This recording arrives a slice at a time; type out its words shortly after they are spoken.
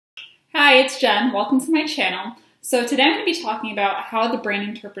Hi, it's Jen. Welcome to my channel. So today I'm going to be talking about how the brain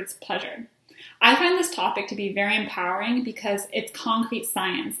interprets pleasure. I find this topic to be very empowering because it's concrete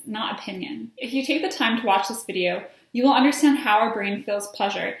science, not opinion. If you take the time to watch this video, you will understand how our brain feels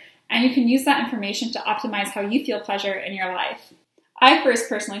pleasure, and you can use that information to optimize how you feel pleasure in your life. I first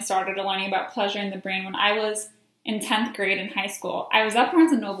personally started learning about pleasure in the brain when I was in 10th grade in high school. I was at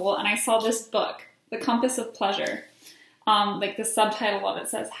Barnes & Noble and I saw this book, The Compass of Pleasure. Like the subtitle of it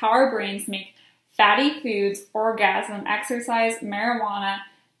says, How Our Brains Make Fatty Foods, Orgasm, Exercise, Marijuana,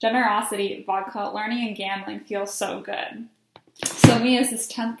 Generosity, Vodka, Learning, and Gambling Feel So Good. So me as this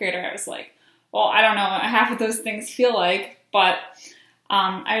 10th grader, I was like, well, I don't know what half of those things feel like, but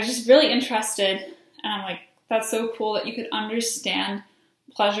I was just really interested, and I'm like, that's so cool that you could understand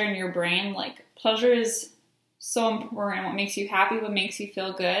pleasure in your brain. Like, pleasure is so important. What makes you happy, what makes you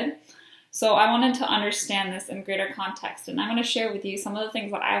feel good. So I wanted to understand this in greater context, and I'm going to share with you some of the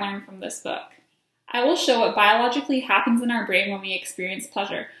things that I learned from this book. I will show what biologically happens in our brain when we experience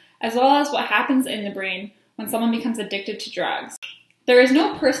pleasure, as well as what happens in the brain when someone becomes addicted to drugs. There is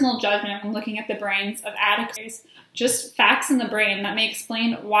no personal judgment when looking at the brains of addicts, just facts in the brain that may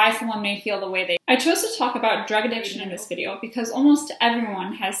explain why someone may feel the way they do. I chose to talk about drug addiction in this video because almost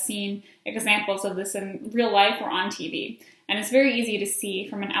everyone has seen examples of this in real life or on TV, and it's very easy to see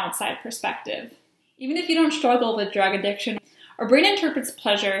from an outside perspective. Even if you don't struggle with drug addiction, our brain interprets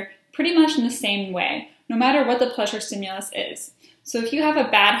pleasure pretty much in the same way, no matter what the pleasure stimulus is. So if you have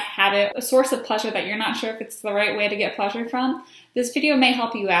a bad habit, a source of pleasure that you're not sure if it's the right way to get pleasure from, this video may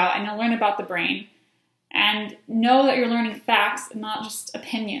help you out and you'll learn about the brain. And know that you're learning facts and not just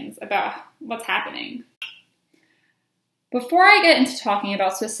opinions about what's happening. Before I get into talking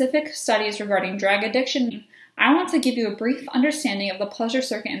about specific studies regarding drug addiction, I want to give you a brief understanding of the pleasure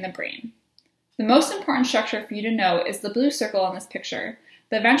circuit in the brain. The most important structure for you to know is the blue circle in this picture,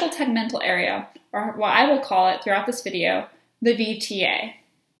 the ventral tegmental area, or what I will call it throughout this video, the VTA.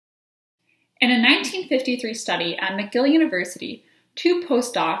 In a 1953 study at McGill University, two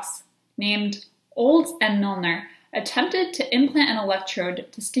postdocs named Olds and Milner attempted to implant an electrode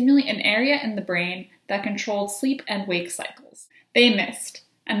to stimulate an area in the brain that controlled sleep and wake cycles. They missed,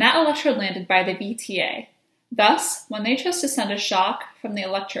 and that electrode landed by the VTA. Thus, when they chose to send a shock from the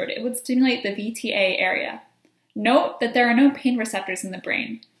electrode, it would stimulate the VTA area. Note that there are no pain receptors in the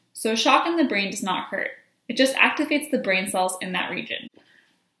brain, so a shock in the brain does not hurt. It just activates the brain cells in that region.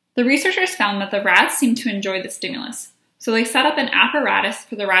 The researchers found that the rats seemed to enjoy the stimulus, so they set up an apparatus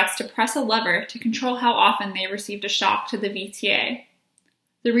for the rats to press a lever to control how often they received a shock to the VTA.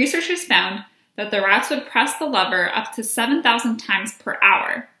 The researchers found that the rats would press the lever up to 7,000 times per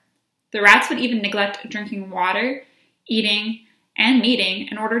hour. The rats would even neglect drinking water, eating, and mating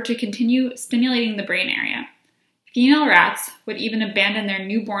in order to continue stimulating the brain area. Female rats would even abandon their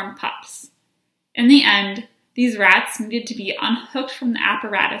newborn pups. In the end, these rats needed to be unhooked from the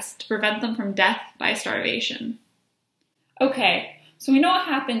apparatus to prevent them from death by starvation. Okay, so we know what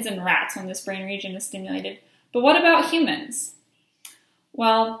happens in rats when this brain region is stimulated, but what about humans?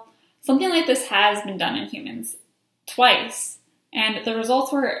 Well, something like this has been done in humans, twice, and the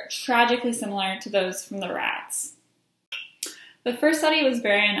results were tragically similar to those from the rats. The first study was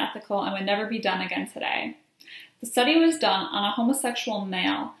very unethical and would never be done again today. The study was done on a homosexual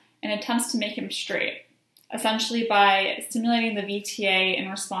male in attempts to make him straight, essentially by stimulating the VTA in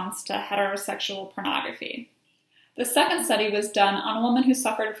response to heterosexual pornography. The second study was done on a woman who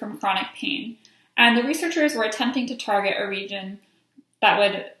suffered from chronic pain, and the researchers were attempting to target a region that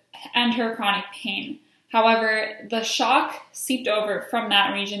would end her chronic pain. However, the shock seeped over from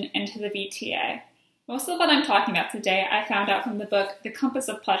that region into the VTA. Most of what I'm talking about today I found out from the book, The Compass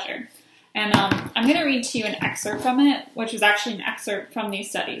of Pleasure. And I'm going to read to you an excerpt from it, which is actually an excerpt from these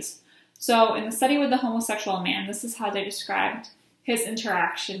studies. So in the study with the homosexual man, this is how they described his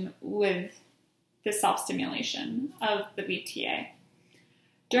interaction with the self-stimulation of the VTA.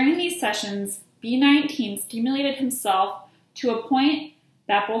 During these sessions, B19 stimulated himself to a point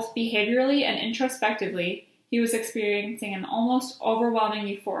that both behaviorally and introspectively he was experiencing an almost overwhelming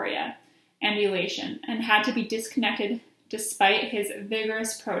euphoria and elation and had to be disconnected despite his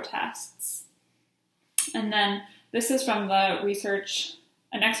vigorous protests. And then this is from the research,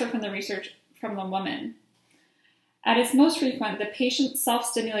 an excerpt from the research from the woman. At its most frequent, the patient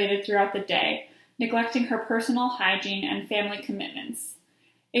self-stimulated throughout the day, neglecting her personal hygiene and family commitments.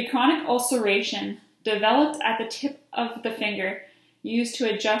 A chronic ulceration developed at the tip of the finger used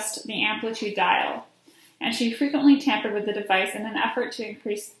to adjust the amplitude dial, and she frequently tampered with the device in an effort to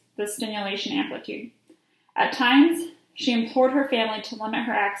increase the stimulation amplitude. At times, she implored her family to limit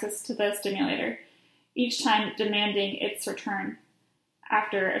her access to the stimulator, each time demanding its return.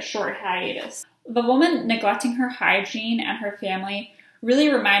 after a short hiatus. The woman neglecting her hygiene and her family really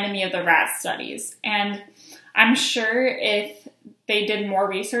reminded me of the rat studies, and I'm sure if they did more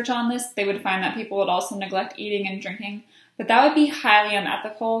research on this, they would find that people would also neglect eating and drinking, but that would be highly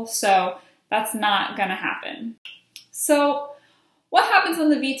unethical, so that's not going to happen. So, what happens when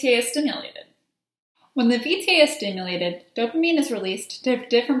the VTA is stimulated? When the VTA is stimulated, dopamine is released to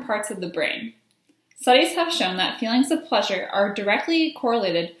different parts of the brain. Studies have shown that feelings of pleasure are directly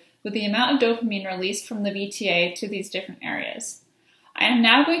correlated with the amount of dopamine released from the VTA to these different areas. I am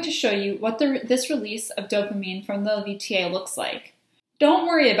now going to show you what this release of dopamine from the VTA looks like. Don't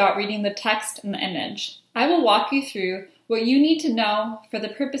worry about reading the text and the image. I will walk you through what you need to know for the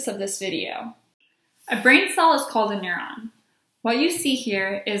purpose of this video. A brain cell is called a neuron. What you see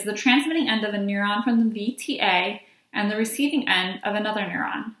here is the transmitting end of a neuron from the VTA and the receiving end of another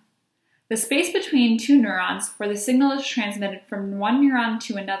neuron. The space between two neurons where the signal is transmitted from one neuron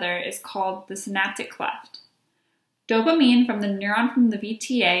to another is called the synaptic cleft. Dopamine from the neuron from the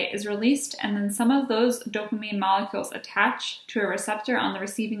VTA is released, and then some of those dopamine molecules attach to a receptor on the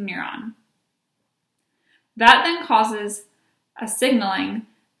receiving neuron. That then causes a signaling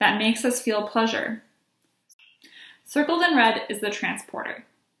that makes us feel pleasure. Circled in red is the transporter.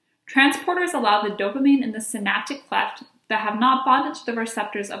 Transporters allow the dopamine in the synaptic cleft that have not bonded to the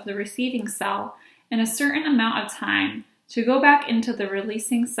receptors of the receiving cell in a certain amount of time to go back into the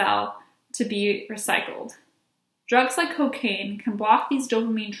releasing cell to be recycled. Drugs like cocaine can block these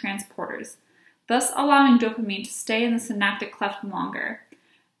dopamine transporters, thus allowing dopamine to stay in the synaptic cleft longer.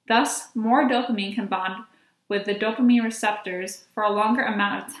 Thus, more dopamine can bond with the dopamine receptors for a longer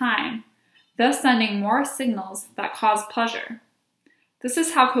amount of time, thus sending more signals that cause pleasure. This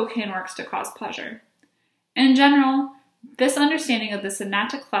is how cocaine works to cause pleasure. In general, this understanding of the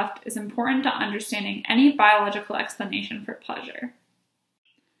synaptic cleft is important to understanding any biological explanation for pleasure.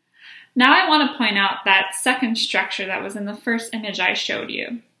 Now I want to point out that second structure that was in the first image I showed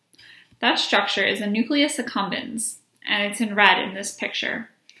you. That structure is a Nucleus Accumbens, and it's in red in this picture.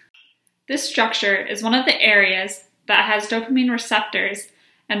 This structure is one of the areas that has dopamine receptors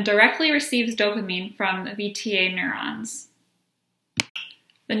and directly receives dopamine from VTA neurons.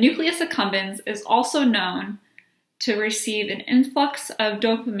 The Nucleus Accumbens is also known to receive an influx of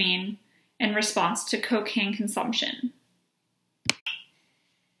dopamine in response to cocaine consumption.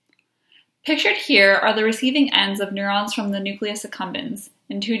 Pictured here are the receiving ends of neurons from the Nucleus Accumbens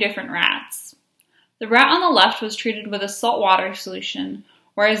in two different rats. The rat on the left was treated with a salt water solution,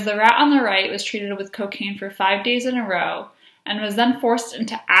 whereas the rat on the right was treated with cocaine for 5 days in a row and was then forced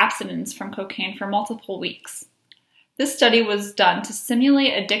into abstinence from cocaine for multiple weeks. This study was done to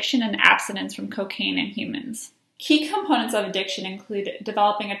simulate addiction and abstinence from cocaine in humans. Key components of addiction include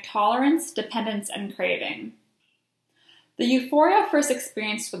developing a tolerance, dependence, and craving. The euphoria first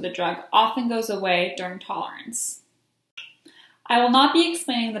experienced with the drug often goes away during tolerance. I will not be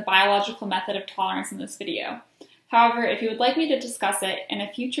explaining the biological method of tolerance in this video. However, if you would like me to discuss it in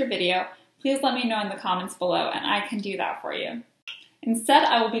a future video, please let me know in the comments below and I can do that for you. Instead,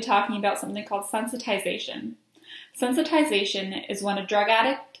 I will be talking about something called sensitization. Sensitization is when a drug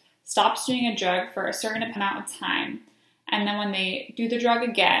addict stops doing a drug for a certain amount of time, and then when they do the drug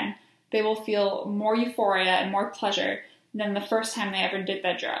again, they will feel more euphoria and more pleasure than the first time they ever did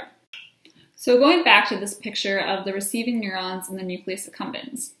that drug. So going back to this picture of the receiving neurons in the Nucleus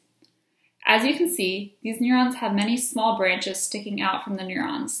Accumbens. As you can see, these neurons have many small branches sticking out from the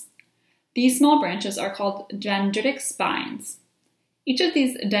neurons. These small branches are called dendritic spines. Each of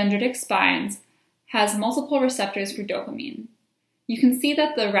these dendritic spines has multiple receptors for dopamine. You can see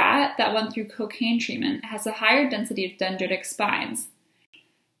that the rat that went through cocaine treatment has a higher density of dendritic spines.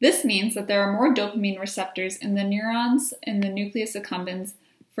 This means that there are more dopamine receptors in the neurons in the Nucleus Accumbens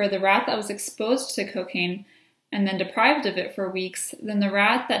for the rat that was exposed to cocaine and then deprived of it for weeks than the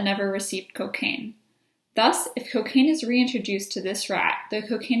rat that never received cocaine. Thus, if cocaine is reintroduced to this rat, the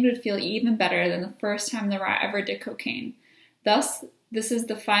cocaine would feel even better than the first time the rat ever did cocaine. Thus, this is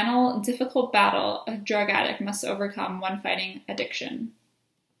the final difficult battle a drug addict must overcome when fighting addiction.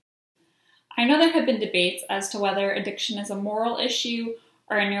 I know there have been debates as to whether addiction is a moral issue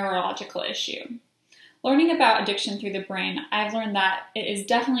or a neurological issue. Learning about addiction through the brain, I've learned that it is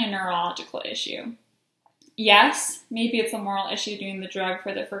definitely a neurological issue. Yes, maybe it's a moral issue doing the drug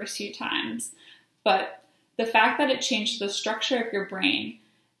for the first few times, but the fact that it changed the structure of your brain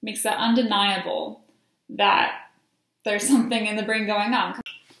makes it undeniable that there's something in the brain going on.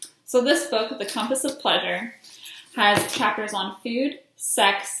 So this book, The Compass of Pleasure, has chapters on food,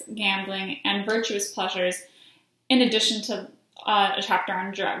 sex, gambling, and virtuous pleasures, in addition to a chapter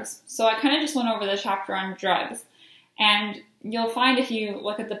on drugs. So I kind of just went over the chapter on drugs, And you'll find if you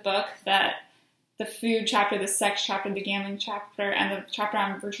look at the book that the food chapter, the sex chapter, the gambling chapter, and the chapter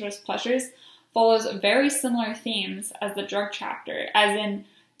on virtuous pleasures follows very similar themes as the drug chapter, as in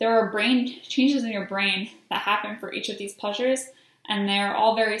there are brain changes in your brain that happen for each of these pleasures, and they're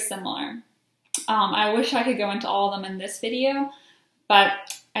all very similar. I wish I could go into all of them in this video, but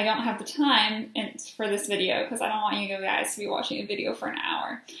I don't have the time for this video because I don't want you guys to be watching a video for an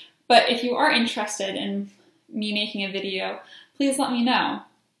hour. But if you are interested in me making a video, please let me know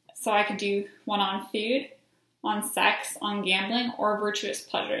so I could do one on food, on sex, on gambling, or virtuous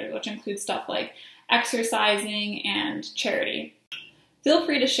pleasure, which includes stuff like exercising and charity. Feel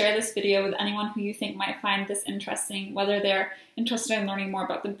free to share this video with anyone who you think might find this interesting, whether they're interested in learning more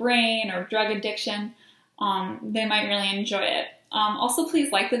about the brain or drug addiction. They might really enjoy it. Also,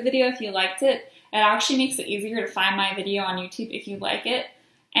 please like the video if you liked it. It actually makes it easier to find my video on YouTube if you like it.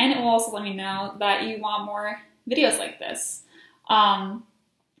 And it will also let me know that you want more videos like this.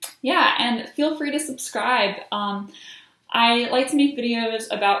 Yeah, and feel free to subscribe. I like to make videos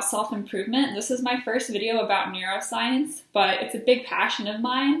about self-improvement. This is my first video about neuroscience, but it's a big passion of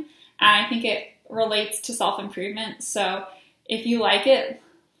mine, and I think it relates to self-improvement. So if you like it,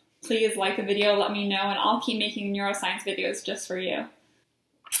 please like the video, let me know, and I'll keep making neuroscience videos just for you.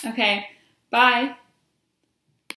 Okay, bye.